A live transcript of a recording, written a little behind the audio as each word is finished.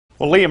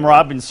Well, Liam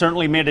Robbins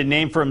certainly made a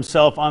name for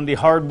himself on the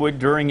hardwood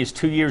during his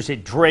 2 years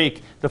at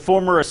Drake. The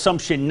former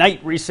Assumption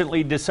Knight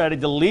recently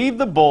decided to leave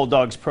the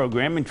Bulldogs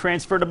program and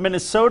transfer to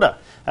Minnesota.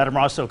 Adam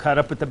Rosso caught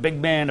up with the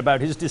big man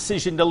about his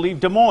decision to leave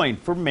Des Moines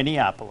for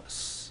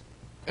Minneapolis.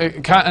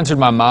 It kind of entered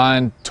my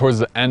mind towards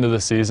the end of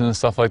the season and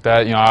stuff like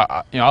that.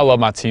 I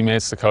love my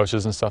teammates, the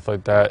coaches and stuff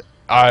like that.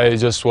 I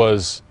just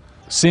was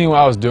seeing what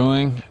I was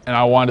doing, and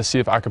I wanted to see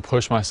if I could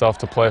push myself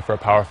to play for a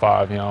Power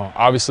 5.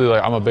 Obviously,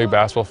 like, I'm a big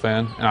basketball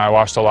fan, and I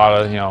watched a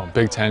lot of,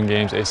 Big Ten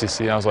games,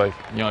 ACC. I was like,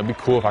 it'd be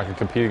cool if I could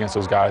compete against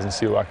those guys and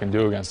see what I can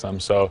do against them.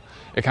 So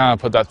it kind of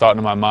put that thought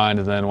into my mind,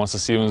 and then once the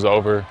season was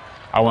over,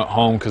 I went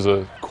home because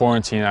of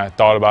quarantine. I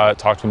thought about it,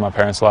 talked with my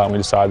parents a lot, and we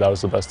decided that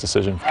was the best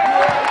decision.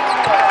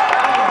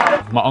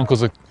 My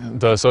uncle's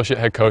the associate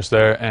head coach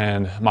there,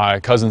 and my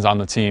cousin's on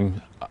the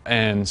team.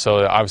 And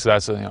so obviously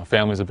that's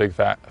family's a big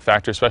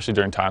factor, especially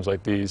during times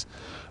like these.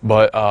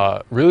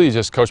 But really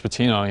just Coach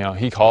Pitino,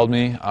 he called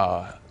me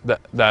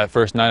that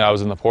first night I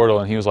was in the portal,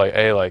 and he was like,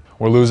 hey, like,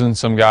 we're losing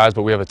some guys,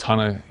 but we have a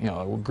ton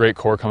of great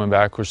core coming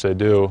back, which they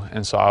do.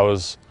 And so I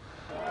was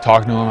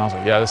talking to him, I was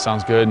like, yeah, this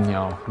sounds good. And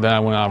then I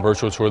went on a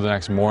virtual tour the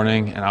next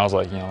morning, and I was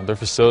like, their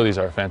facilities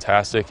are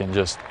fantastic, and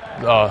just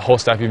the whole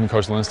staff, even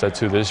Coach Lindstedt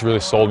too, they just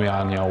really sold me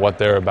on what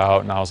they're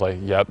about. And I was like,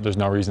 yep, there's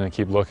no reason to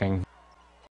keep looking.